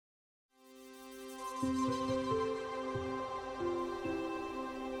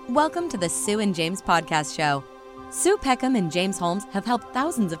Welcome to the Sue and James podcast show. Sue Peckham and James Holmes have helped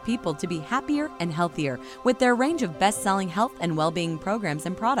thousands of people to be happier and healthier with their range of best-selling health and well-being programs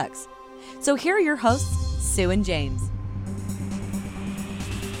and products. So here are your hosts, Sue and James.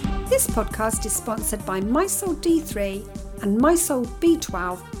 This podcast is sponsored by Mysol D3 and Mysol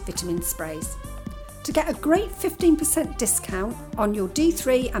B12 vitamin sprays. To get a great 15% discount on your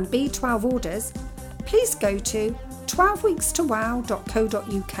D3 and B12 orders, please go to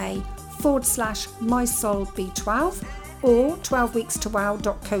 12weekstowow.co.uk/Mysol B12 or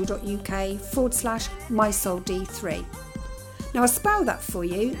 12weekstowow.co.uk/Mysol D3. Now I'll spell that for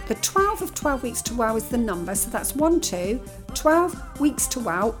you. The 12 of 12 weeks to wow is the number, so that's 12 weeks to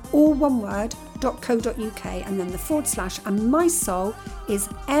wow, all one word, .co.uk, and then the / and Mysol is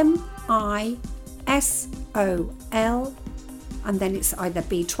MISOL, and then it's either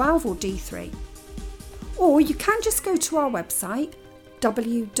B12 or D3. Or you can just go to our website,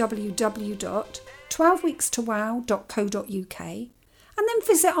 www.12weekstowow.co.uk, and then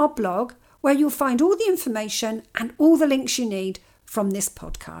visit our blog, where you'll find all the information and all the links you need from this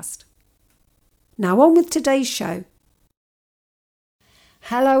podcast. Now on with today's show.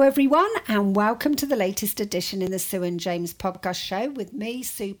 Hello everyone, and welcome to the latest edition in the Sue and James podcast show with me,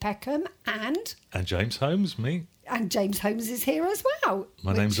 Sue Peckham, and James Holmes, me. And James Holmes is here as well.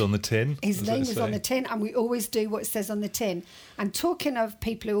 My name's on the tin. His name is on the tin, and we always do what it says on the tin. And talking of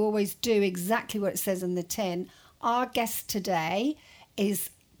people who always do exactly what it says on the tin, our guest today is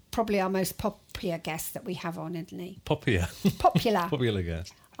probably our most popular guest that we have on, isn't he? Popular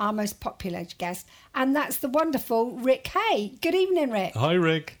guest. Our most popular guest. And that's the wonderful Rick Hay. Good evening, Rick. Hi,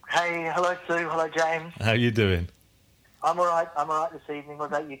 Rick. Hey, hello, Sue. Hello, James. How you doing? I'm all right this evening. What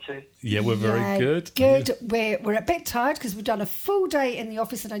about you two? Yeah, we're very good. Good. We're a bit tired because we've done a full day in the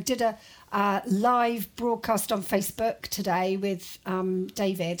office, and I did a live broadcast on Facebook today with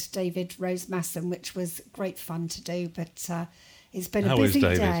David Rose Masson, which was great fun to do, but it's been a busy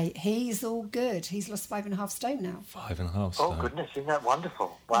day. He's all good. He's lost 5.5 stone now. 5.5 stone. Oh, goodness. Isn't that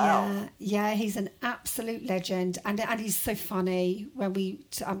wonderful? Wow. Yeah, he's an absolute legend. And he's so funny when we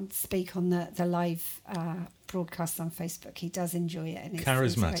speak on the live broadcast on Facebook. He does enjoy it. And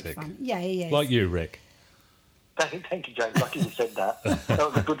charismatic. It's great fun. Yeah, he is. Like you, Rick. Thank you, James. Lucky you said that. That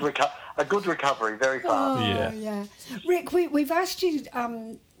was a good recovery. Very fast. Oh, yeah. Rick, we've asked you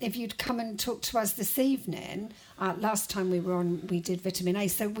if you'd come and talk to us this evening. Last time we were on, we did vitamin A.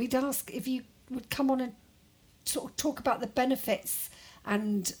 So we'd ask if you would come on and sort of talk about the benefits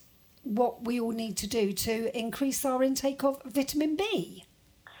and what we all need to do to increase our intake of vitamin B.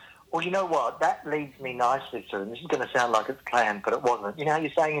 Well, you know what? That leads me nicely, Sue. And this is going to sound like it's planned, but it wasn't. You know how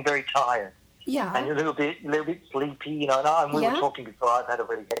you're saying you're very tired? Yeah. And you're a little bit sleepy, you know. And we were talking before. I've had a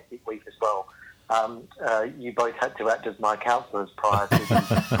really hectic week as well. You both had to act as my counsellors prior to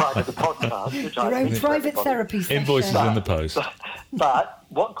the podcast. Which Your own private therapy session. Invoices in the post. But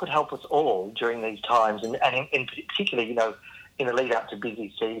what could help us all during these times, and in particular, you know, in the lead up to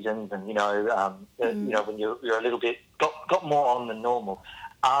busy seasons, and you know, when you're a little bit got more on than normal,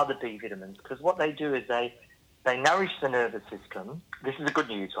 are the B vitamins, because what they do is they nourish the nervous system. This is the good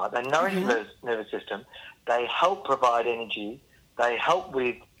news, right? They nourish the nervous system. They help provide energy. They help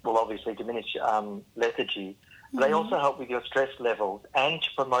with, well, obviously diminish lethargy. They also help with your stress levels and to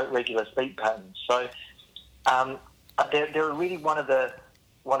promote regular sleep patterns. So they're really one of the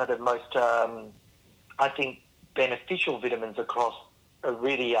most I think beneficial vitamins across a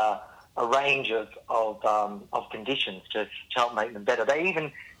really a range of conditions to help make them better. They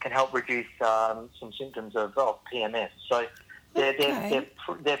even can help reduce some symptoms of PMS. So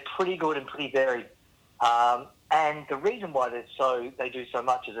they're pretty good and pretty varied. And the reason why they do so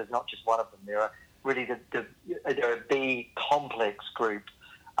much is there's not just one of them. There are really they're a B complex group.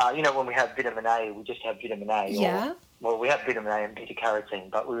 You know, when we have vitamin A, we just have vitamin A. Yeah. Well, we have vitamin A and beta carotene,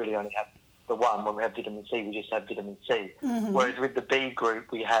 but we really only have the one. When we have vitamin C, we just have vitamin C. Mm-hmm. Whereas with the B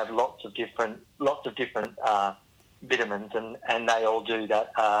group, we have lots of different vitamins, and they all do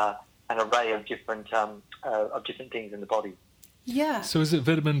that an array of different things in the body. Yeah. So is it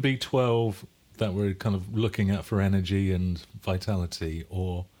vitamin B12 that we're kind of looking at for energy and vitality,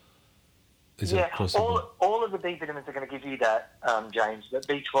 or is it possible? All of the B vitamins are going to give you that, James, but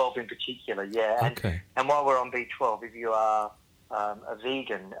B12 in particular, yeah. Okay. And while we're on B12, if you are a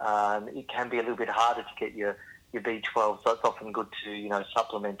vegan, it can be a little bit harder to get your B12, so it's often good to,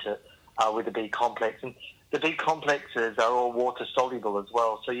 supplement it with the B complex. And the B complexes are all water soluble as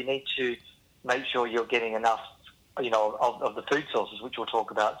well, so you need to make sure you're getting enough of the food sources, which we'll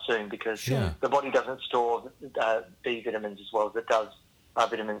talk about soon, because the body doesn't store B vitamins as well as it does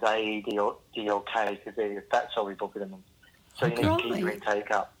vitamins A, E, D, or K, because they're fat-soluble vitamins. So you need to keep your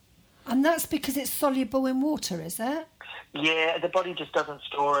intake up. And that's because it's soluble in water, is it? Yeah, the body just doesn't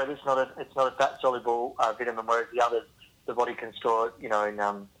store it. It's not a fat-soluble vitamin, whereas the others, the body can store it,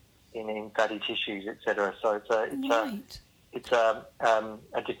 in fatty tissues, etc. So it's a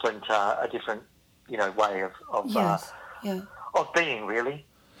different way of being, really.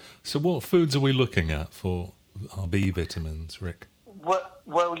 So what foods are we looking at for our B vitamins, Rick?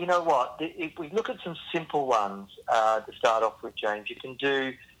 Well, you know what? If we look at some simple ones to start off with, James, you can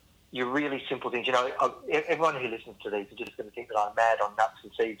do your really simple things. Everyone who listens to these is just going to think that I'm mad on nuts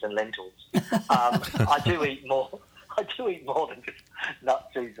and seeds and lentils. I do eat more than just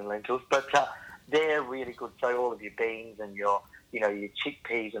nuts, seeds and lentils, but they're really good. So all of your beans and your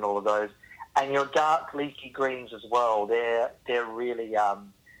chickpeas and all of those, and your dark leafy greens as well. They're really a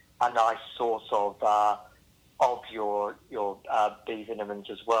nice source of your B vitamins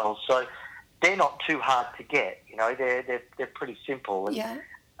as well. So they're not too hard to get. They're pretty simple. Yeah.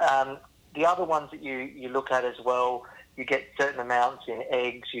 The other ones that you look at as well, you get certain amounts in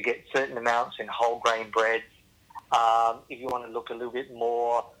eggs, you get certain amounts in whole grain breads. If you want to look a little bit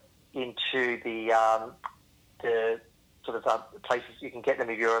more into the sort of places you can get them,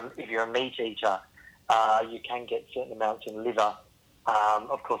 if you're a meat eater, you can get certain amounts in liver.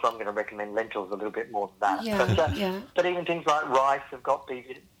 Of course, I'm going to recommend lentils a little bit more than that. But even things like rice have got B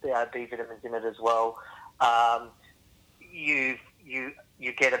vitamins in it as well. You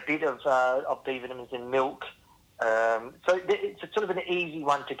get a bit of B vitamins in milk. So it's a sort of an easy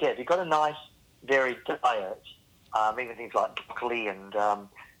one to get. If you've got a nice varied diet, even things like broccoli and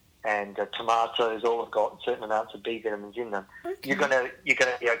tomatoes all have got certain amounts of B vitamins in them. Okay. You're gonna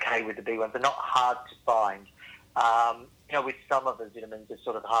be okay with the B ones. They're not hard to find. With some of the vitamins, it's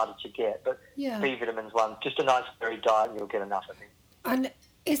sort of harder to get, but B vitamins one, just a nice varied diet, and you'll get enough of it. And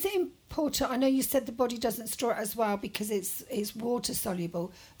is it important? I know you said the body doesn't store it as well because it's water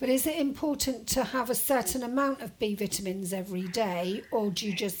soluble, but is it important to have a certain amount of B vitamins every day, or do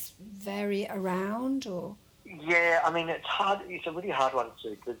you just vary it around? Or yeah, I mean it's hard. It's a really hard one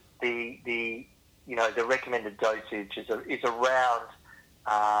too, because the recommended dosage is around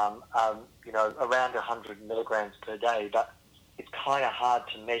around 100 milligrams per day, but it's kind of hard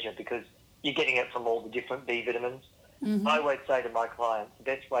to measure because you're getting it from all the different B vitamins. Mm-hmm. I always say to my clients, the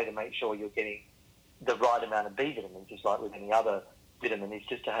best way to make sure you're getting the right amount of B vitamins, just like with any other vitamin, is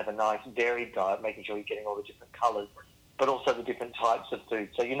just to have a nice varied diet, making sure you're getting all the different colours, but also the different types of food.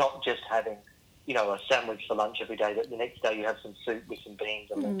 So you're not just having, a sandwich for lunch every day, that the next day you have some soup with some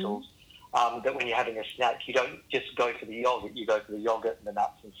beans and lentils. That when you're having a snack, you don't just go for the yogurt, you go for the yogurt and the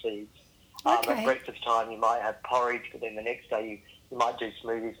nuts and seeds. At breakfast time, you might have porridge, but then the next day you might do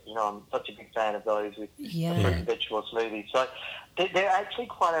smoothies. I'm such a big fan of those with fruit and vegetable smoothies. So they're actually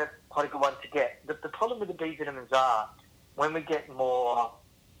quite a good one to get. The problem with the B vitamins are when we get more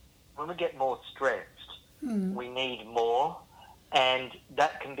stressed, we need more, and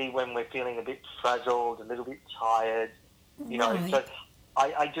that can be when we're feeling a bit frazzled, a little bit tired. So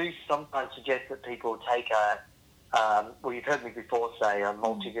I do sometimes suggest that people take you've heard me before say a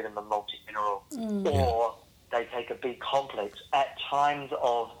multivitamin, multimineral, or they take a B complex at times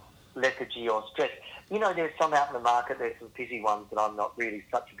of lethargy or stress. There's some out in the market, there's some fizzy ones that I'm not really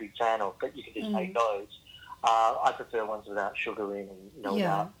such a big fan of, but you can just take those. I prefer ones without sugar in and,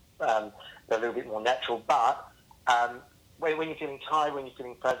 without, they're a little bit more natural. But when you're feeling tired, when you're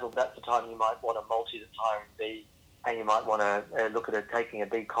feeling frazzled, that's the time you might want a multi that's higher in B, and you might want to look at taking a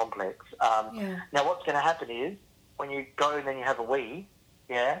B complex. Now, what's going to happen is when you go and then you have a wee,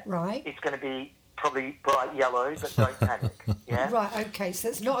 it's going to be probably bright yellow, but don't panic. Yeah. Right. Okay. So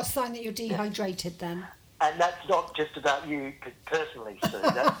it's not a sign that you're dehydrated then. And that's not just about you personally, Sue.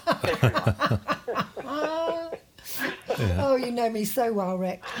 That's everyone. Oh, you know me so well,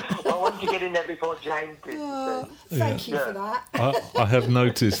 Rick. I wanted to get in there before James did. Thank you for that. I have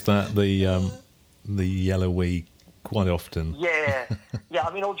noticed that the yellow wee quite often. Yeah.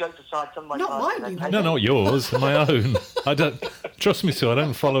 I mean, all jokes aside, some of my clients... No, not yours, my own. I don't trust me, Sue. I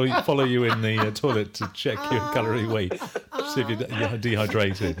don't follow you in the toilet to check your calorie weight, see if you're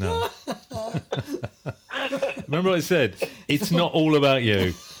dehydrated. No. Remember what I said? It's not all about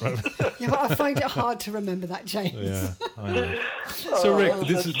you. Yeah, but I find it hard to remember that, James. Yeah, I know. So, Rick,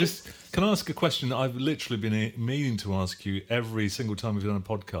 this can I ask a question I've literally been meaning to ask you every single time we've done a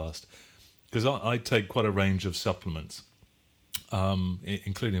podcast? Because I take quite a range of supplements,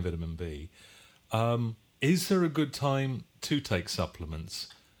 including vitamin B. Is there a good time to take supplements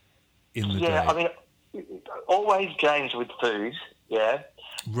in the day? Yeah, I mean, always, James, with food,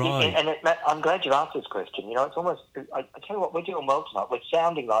 Right. And I'm glad you asked this question. You know, it's almost, I tell you what, we're doing well tonight. We're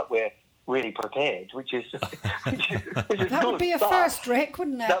sounding like we're really prepared, which is That good, would be a first, Rick,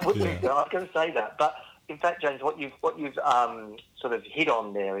 wouldn't it? That would be. I was going to say that. But in fact, James, what you've sort of hit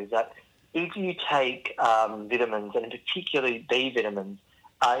on there is that if you take vitamins, and particularly B vitamins,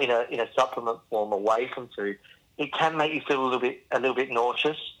 in a supplement form away from food, it can make you feel a little bit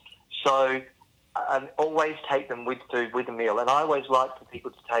nauseous. So always take them with food, with a meal. And I always like for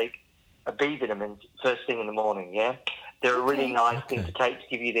people to take a B vitamins first thing in the morning. Yeah, they're a really nice thing to take to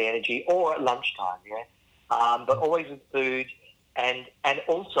give you the energy, or at lunchtime. Yeah, but always with food. And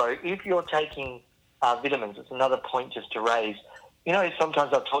also, if you're taking vitamins, it's another point just to raise. You know,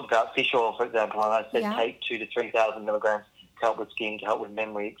 sometimes I've talked about fish oil, for example, and I said take 2,000 to 3,000 milligrams to help with skin, to help with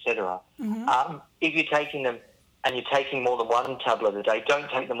memory, etc. If you're taking them and you're taking more than one tablet a day, don't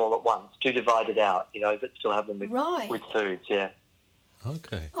take them all at once. Do divide it out, you know, but still have them with foods, yeah.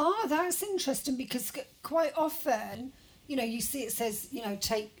 Okay. Oh, that's interesting, because quite often, you know, you see it says, you know,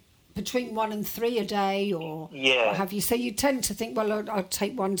 take between 1 and 3 a day, or what have you. So you tend to think, well, I'll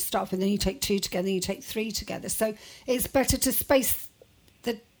take one to start with, and then you take 2 together, and you take 3 together. So it's better to space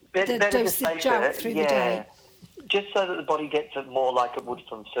the dosage out through the day. Just so that the body gets it more like it would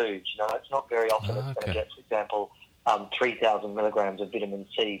from food. You know, it's not very often it's going to get, for example, 3,000 milligrams of vitamin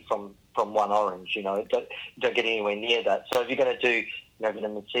C from one orange. You know, don't get anywhere near that. So if you're going to do, you know,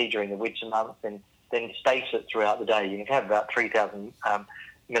 vitamin C during the winter months, then space it throughout the day. You can have about 3,000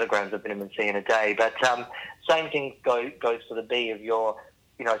 milligrams of vitamin C in a day. But same thing goes for the B of your,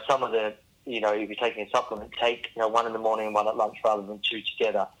 you know, some of the, you know, if you're taking a supplement, take, you know, 1 in the morning and 1 at lunch rather than 2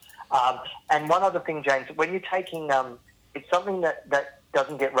 together. And one other thing, James, when you're taking, it's something that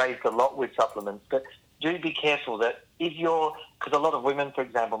doesn't get raised a lot with supplements, but do be careful that if you're, because a lot of women, for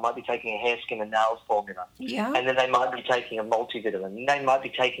example, might be taking a hair, skin and nails formula, and then they might be taking a multivitamin, and they might be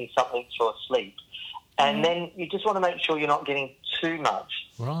taking something for sleep. And then you just want to make sure you're not getting too much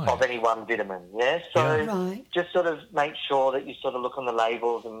of any one vitamin, So just sort of make sure that you sort of look on the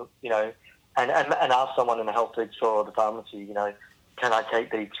labels and, you know, and ask someone in the health food store or the pharmacy, you know, can I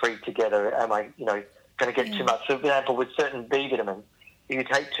take these 3 together? Am I, you know, going to get too much? So, for example, with certain B vitamins, if you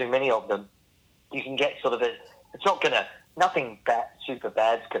take too many of them, you can get sort of it's not going to, nothing super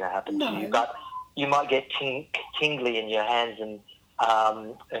bad's going to happen to you, but you might get tingly in your hands and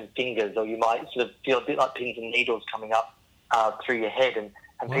fingers, or you might sort of feel a bit like pins and needles coming up through your head,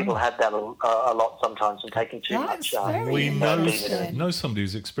 and people have that a lot sometimes from taking too much. We know somebody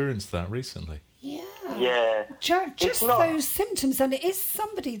who's experienced that recently. Yeah. Just those symptoms, and it is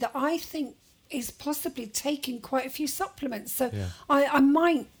somebody that I think is possibly taking quite a few supplements. So I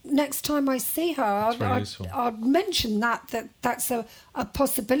might, next time I see her, I'll mention that's a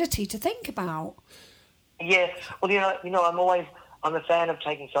possibility to think about. Yeah. Well, you know, I'm a fan of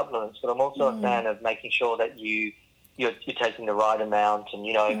taking supplements, but I'm also a fan of making sure that you're taking the right amount. And,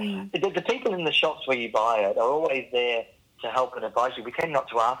 you know, the people in the shops where you buy it are always there to help and advise you. We tend not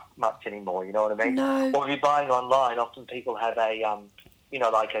to ask much anymore, you know what I mean? No. Or if you're buying online, often people have a, you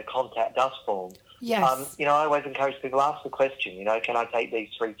know, like a contact us form. Yes. You know, I always encourage people, ask the question, you know, can I take these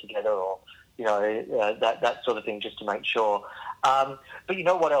 3 together, or, you know, that sort of thing, just to make sure. But you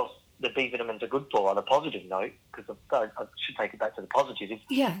know what else the B vitamins are good for, on a positive note, because I should take it back to the positive,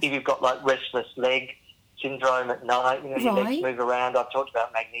 if you've got like restless leg syndrome at night, you know, your legs move around. I've talked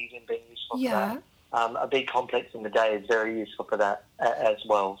about magnesium being useful for that. A B complex in the day is very useful for that as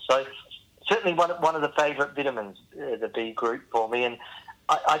well. So certainly one of the favourite vitamins, the B group for me. And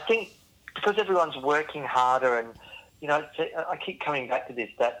I think because everyone's working harder, and, you know, I keep coming back to this,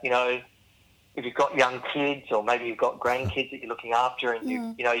 that, you know, if you've got young kids, or maybe you've got grandkids that you're looking after, and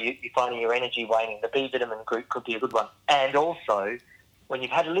you're finding your energy waning, the B vitamin group could be a good one. And also, when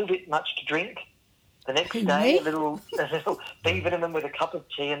you've had a little bit much to drink, the next day a little B vitamin with a cup of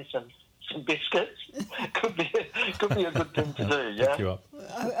tea and some biscuits could be a good thing to do. Yeah, pick you up.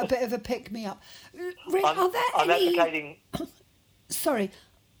 A bit of a pick me up. Rick, I'm advocating. Sorry,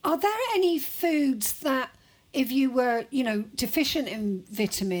 are there any foods that, if you were, you know, deficient in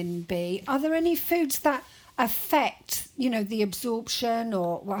vitamin B, are there any foods that affect, you know, the absorption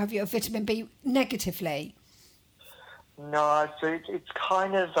or what have you of vitamin B negatively? No, so it's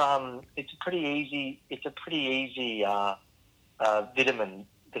kind of it's a pretty easy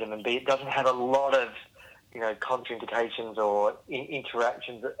vitamin B. It doesn't have a lot of, you know, contraindications or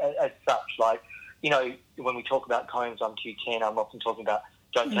interactions as such. Like, you know, when we talk about coenzyme Q10, I'm often talking about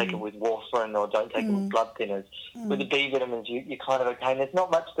don't take it with warfarin, or don't take it with blood thinners. With the B vitamins, you're kind of okay. And there's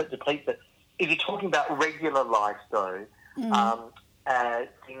not much that depletes it. If you're talking about regular life, though,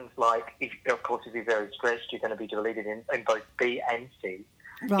 things like, if you're very stressed, you're going to be depleted in both B and C.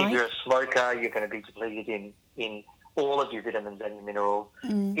 Right. If you're a smoker, you're going to be depleted in all of your vitamins and your minerals.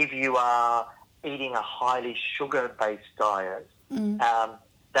 If you are eating a highly sugar-based diet,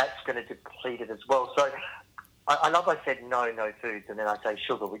 that's going to deplete it as well. So I love I said no foods, and then I say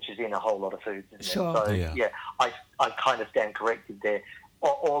sugar, which is in a whole lot of foods. Isn't Sure. it? So, I kind of stand corrected there.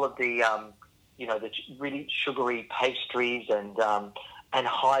 All of the, the really sugary pastries and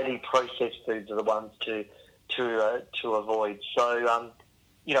highly processed foods are the ones to avoid. So,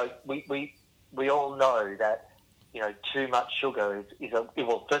 we all know that, too much sugar is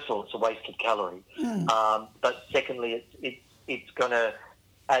well, first of all, it's a wasted calorie. But secondly, it's going to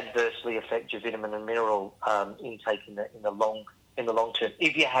adversely affect your vitamin and mineral intake in the long term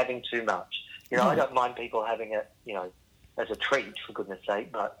if you're having too much. I don't mind people having it, as a treat, for goodness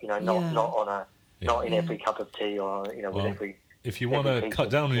sake, but not in every cup of tea or with every. If you want to cut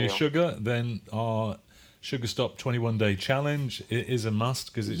down on your sugar, then our Sugar Stop 21-day challenge is a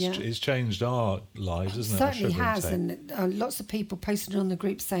must, because it's changed our lives, isn't it? It certainly has, and lots of people posted on the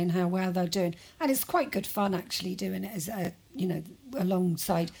group saying how well they're doing, and it's quite good fun actually doing it as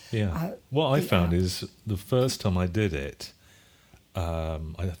alongside. Yeah. What I found is the first time I did it, I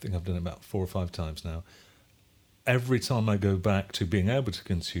think I've done it about 4 or 5 times now. Every time I go back to being able to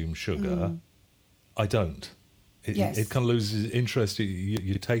consume sugar, I don't. It kind of loses interest.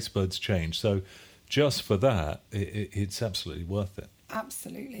 Your taste buds change. So just for that, it's absolutely worth it.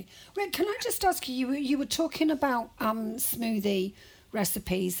 Absolutely. Rick, can I just ask you were talking about smoothie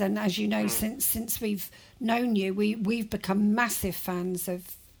recipes, and as you know, since we've known you, we've become massive fans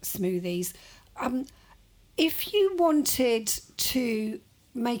of smoothies. If you wanted to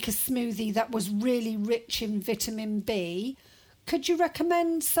make a smoothie that was really rich in vitamin B, could you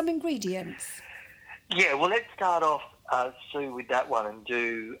recommend some ingredients? Yeah, well, let's start off, Sue, with that one and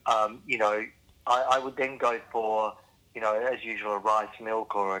do, I would then go for, as usual, a rice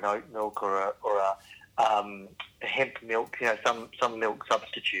milk or an oat milk or a hemp milk, some milk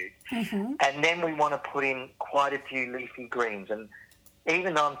substitute. And then we want to put in quite a few leafy greens. And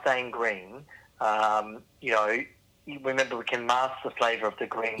even though I'm saying green, remember we can mask the flavour of the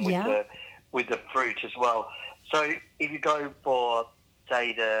green with the fruit as well. So if you go for,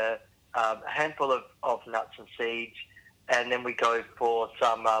 say, a handful of nuts and seeds, and then we go for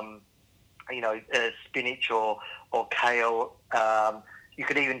some, spinach or kale. You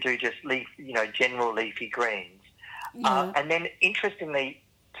could even do just general leafy greens. And then, interestingly,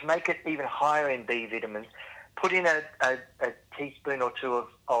 to make it even higher in B vitamins, put in a teaspoon or two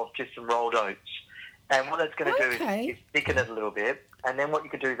of just some rolled oats. And what that's going to do is thicken it a little bit. And then what you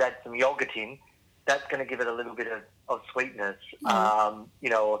could do is add some yogurt in. That's going to give it a little bit of sweetness,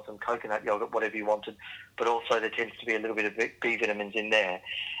 or some coconut yogurt, whatever you wanted. But also there tends to be a little bit of B vitamins in there.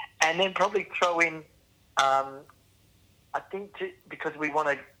 And then probably throw in, because the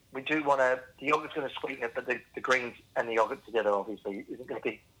yogurt's going to sweeten it, but the greens and the yogurt together obviously isn't going to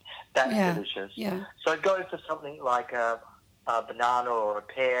be that delicious. Yeah. So go for something like a banana or a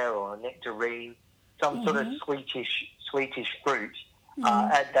pear or a nectarine, some sort of sweetish fruit.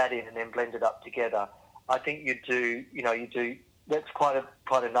 Add that in and then blend it up together. I think you do. That's quite a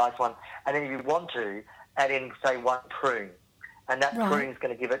nice one. And then if you want to, add in, say, 1 prune, and that prune is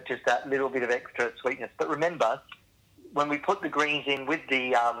going to give it just that little bit of extra sweetness. But remember, when we put the greens in with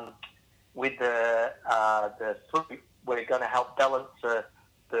the fruit, we're going to help balance the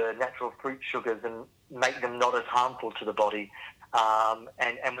natural fruit sugars and make them not as harmful to the body. And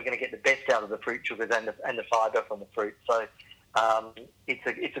we're going to get the best out of the fruit sugars and the fibre from the fruit. So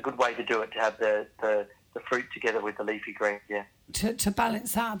it's a good way to do it, to have the fruit together with the leafy greens, to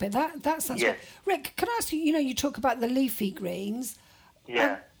balance that a bit. That sounds good. Rick, can I ask you, you talk about the leafy greens.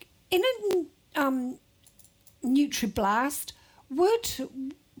 Yeah. In a NutriBlast, would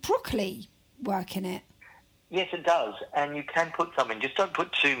broccoli work in it? Yes, it does. And you can put some in. Just don't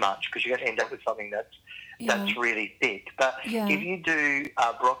put too much, because you're going to end up with something that's really thick. But if you do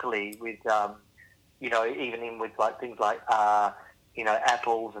broccoli with... even in with things like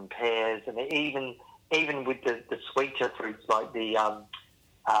apples and pears, and even with the sweeter fruits like the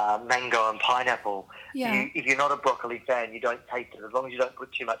mango and pineapple. If you're not a broccoli fan, you don't taste it, as long as you don't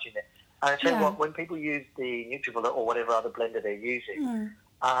put too much in there. And I tell you what, when people use the NutriBullet or whatever other blender they're using,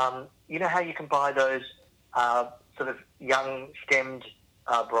 you know how you can buy those sort of young stemmed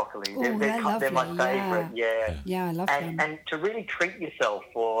broccoli? Oh, they're my favourite. Yeah, I love them. And to really treat yourself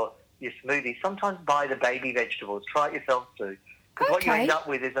for your smoothie, sometimes buy the baby vegetables. Try it yourself too, because what you end up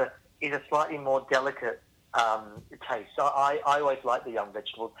with is a slightly more delicate taste. So I always like the young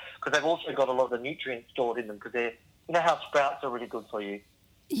vegetables, because they've also got a lot of the nutrients stored in them, because they're, how sprouts are really good for you.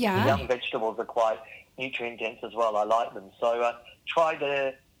 Yeah. The young vegetables are quite nutrient dense as well. I like them. So try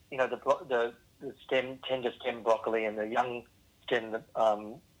the tender stem broccoli and the young stem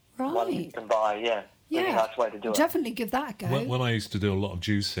one you can buy. Yeah, really nice way to do it. Definitely give that a go. When I used to do a lot of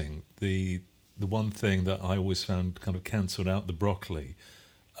juicing, the one thing that I always found kind of cancelled out the broccoli,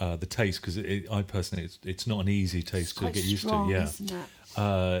 the taste, because I personally, it's not an easy taste to get used to. Yeah, isn't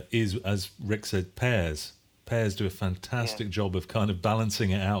it? Is, as Rick said, pears. Pears do a fantastic job of kind of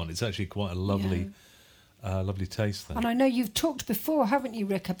balancing it out, and it's actually quite a lovely taste there. And I know you've talked before, haven't you,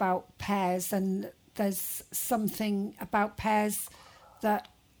 Rick, about pears, and there's something about pears that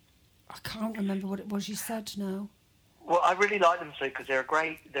I can't remember what it was you said now. Well, I really like them too because they're a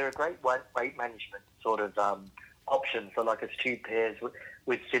great weight management sort of option. So like a stewed pears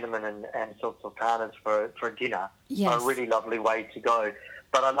with cinnamon and sultanas for dinner are a really lovely way to go.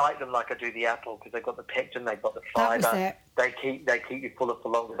 But I like them like I do the apple because they've got the pectin, they've got the fibre. That was it. They keep you fuller for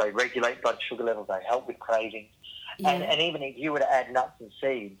longer. They regulate blood sugar levels. They help with cravings. Yeah. And even if you were to add nuts and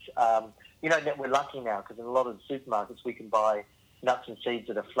seeds, that we're lucky now because in a lot of the supermarkets we can buy nuts and seeds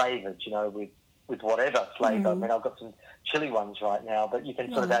that are flavoured, with whatever flavour. I mean, I've got some chili ones right now, but you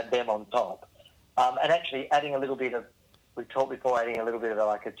can sort of add them on top. And actually adding a little bit of, we've talked before, adding a little bit of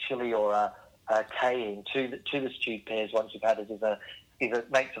like a chili or a cayenne to the stewed pears once you've had it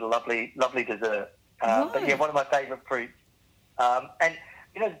it makes it a lovely dessert. But yeah, one of my favourite fruits. And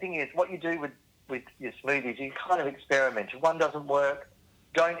the thing is, what you do with your smoothies, you kind of experiment. If one doesn't work,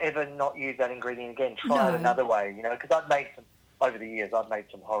 don't ever not use that ingredient again. Try it another way, because over the years, I've made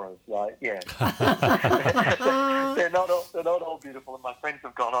some horrors. Like, yeah, they're not all beautiful, and my friends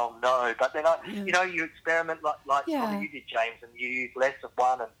have gone, oh no. But then you experiment like probably you did, James, and you use less of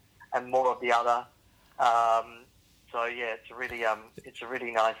one and more of the other. So yeah, it's a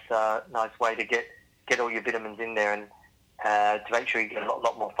really nice way to get all your vitamins in there and to make sure you get a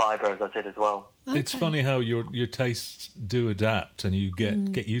lot more fibre, as I said as well. Okay. It's funny how your tastes do adapt and you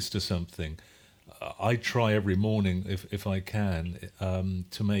get used to something. I try every morning, if I can,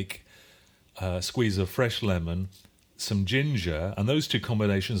 to make a squeeze of fresh lemon, some ginger, and those two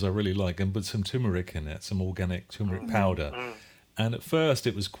combinations I really like, and put some turmeric in it, some organic turmeric powder. And at first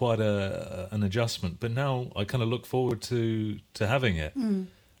it was quite an adjustment, but now I kind of look forward to having it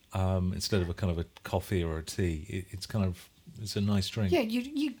instead of a kind of a coffee or a tea. It's a nice drink. Yeah,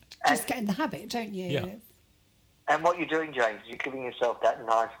 you just get in the habit, don't you? Yeah. And what you're doing, James, is you're giving yourself that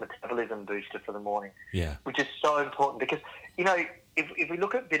nice metabolism booster for the morning, which is so important because, if we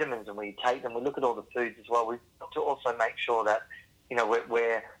look at vitamins and we take them, we look at all the foods as well, we've got to also make sure that,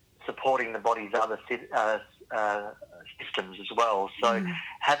 we're supporting the body's other systems as well. So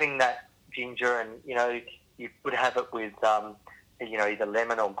having that ginger and, you could have it with, either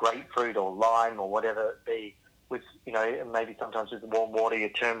lemon or grapefruit or lime or whatever it be, with, maybe sometimes with warm water, your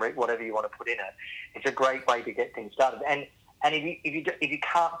turmeric, whatever you want to put in it. It's a great way to get things started. And if you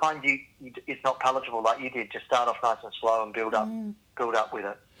can't find it's not palatable like you did, just start off nice and slow and build up with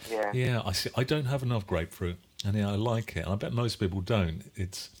it. Yeah. Yeah, I see. I don't have enough grapefruit, and I like it. And I bet most people don't.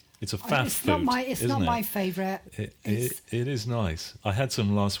 It's a fast food. It's not my favourite. It is nice. I had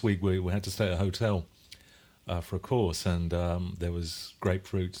some last week. We had to stay at a hotel for a course, and there was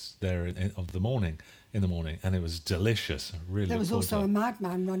grapefruits there in the morning, and it was delicious. Really, there was also a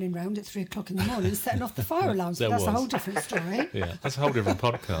madman running around at 3 o'clock in the morning setting off the fire alarms. That's a whole different story. Yeah, that's a whole different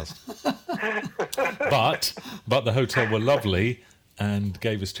podcast. But the hotel were lovely and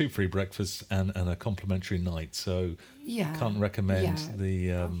gave us 2 free breakfasts and a complimentary night. So can't recommend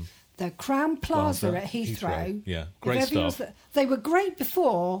the Crown Plaza at Heathrow. Yeah, great stuff. They were great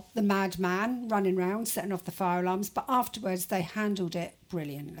before the madman running around setting off the fire alarms, but afterwards they handled it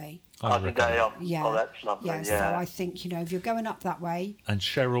brilliantly. The day off. Yeah. Oh, that's lovely. Yeah, so I think, if you're going up that way. And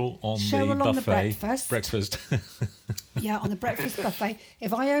Cheryl on the buffet. Breakfast. Yeah, on the breakfast buffet.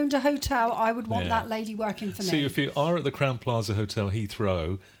 If I owned a hotel, I would want that lady working for me. So if you are at the Crown Plaza Hotel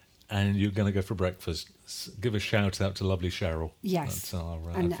Heathrow and you're going to go for breakfast, give a shout out to lovely Cheryl. Yes. That's our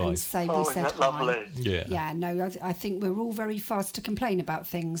and advice. say we said isn't that lovely? Yeah. Yeah, no, I think we're all very fast to complain about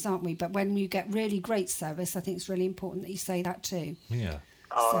things, aren't we? But when you get really great service, I think it's really important that you say that too. Yeah.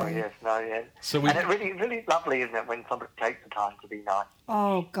 Oh, yes, no, yeah. So and it's really, really lovely, isn't it, when somebody takes the time to be nice?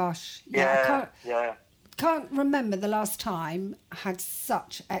 Oh, gosh. Yeah, Can't remember the last time I had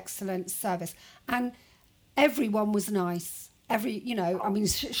such excellent service. And everyone was nice.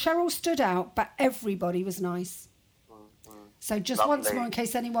 Cheryl stood out, but everybody was nice. So just lovely. once more, in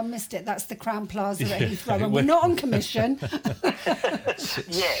case anyone missed it, that's the Crown Plaza at Heathrow, and we're not on commission.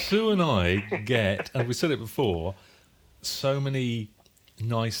 Sue and I get, and we said it before, so many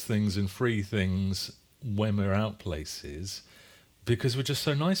nice things and free things when we're out places because we're just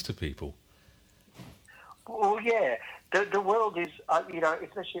so nice to people. Well, yeah. The world is,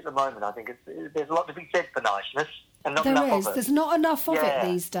 especially at the moment, I think there's a lot to be said for niceness, and not enough of it. There's not enough of it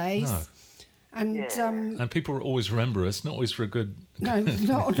these days. No. And people always remember us, not always for a good... No,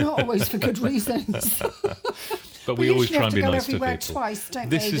 not always for good reasons. But we always try and be nice to people. Twice, don't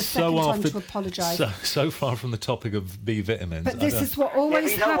this we? is so time to apologise. So far from the topic of B vitamins. But this is what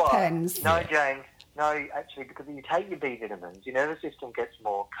always happens. No, James. No, actually, because if you take your B vitamins, your nervous system gets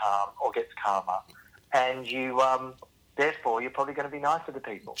more calm or gets calmer, and you, therefore, you're probably going to be nicer to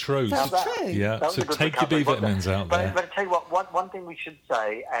people. True. That's true. Yeah. So take your B vitamins out there. But I tell you what, one thing we should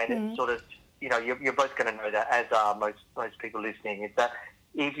say, and it's sort of, you're both going to know that, as are most people listening, is that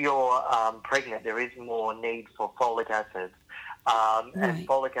if you're pregnant, there is more need for folic acid, and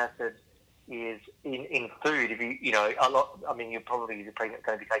folic acid is in food. If you're probably if you're pregnant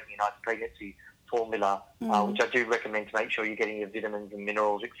going to be taking a nice pregnancy formula, which I do recommend to make sure you're getting your vitamins and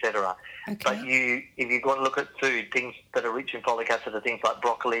minerals, etc. Okay. But if you're going to look at food, things that are rich in folic acid are things like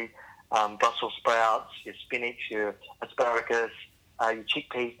broccoli, Brussels sprouts, your spinach, your asparagus, your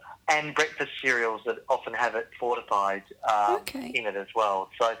chickpeas, and breakfast cereals that often have it fortified in it as well.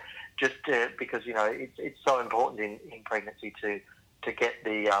 So just because, it's so important in pregnancy to get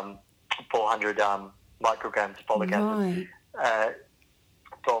the 400 micrograms of folic acid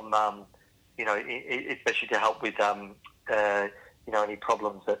from, especially to help with, any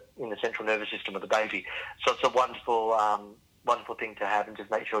problems that in the central nervous system of the baby. So it's a wonderful thing to have, and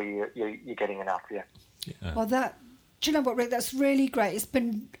just make sure you're getting enough, yeah. Well, do you know what, Rick? That's really great. It's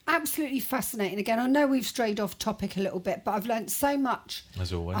been absolutely fascinating. Again, I know we've strayed off topic a little bit, but I've learned so much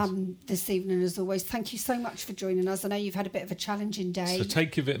as always this evening. As always, thank you so much for joining us. I know you've had a bit of a challenging day. So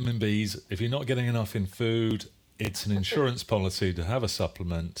take your vitamin Bs. If you're not getting enough in food, it's an insurance policy to have a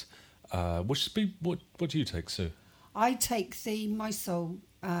supplement. What do you take, Sue? I take the Mysol.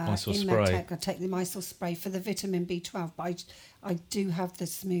 Mysol in spray. Medtech, I take the Mysol spray for the vitamin B12, but I do have the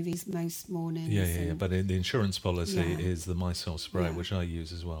smoothies most mornings. Yeah. But the insurance policy is the Mysol spray, which I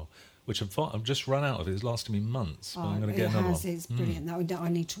use as well, which I've just run out of. It's lasted me months, but I'm going to get another one. It's brilliant. I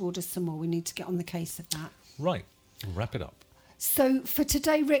need to order some more. We need to get on the case of that. Right, wrap it up. So for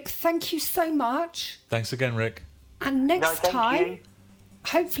today, Rick, thank you so much. Thanks again, Rick. And next time,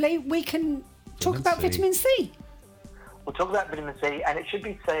 hopefully, we can talk about vitamin C. We'll talk about vitamin C, and it should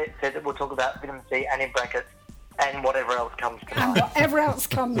be said that we'll talk about vitamin C and in brackets and whatever else comes to mind. And whatever else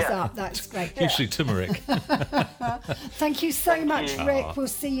comes up, that's great. Usually turmeric. Thank you so much, Rick. We'll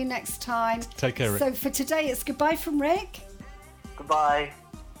see you next time. Take care, Rick. So for today, it's goodbye from Rick. Goodbye.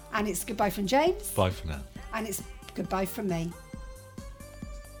 And it's goodbye from James. Bye for now. And it's goodbye from me.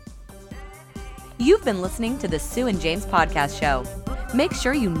 You've been listening to the Sue and James Podcast Show. Make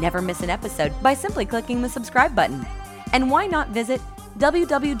sure you never miss an episode by simply clicking the subscribe button. And why not visit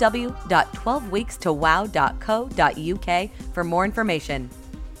www.12weekstowow.co.uk for more information.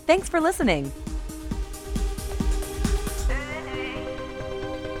 Thanks for listening.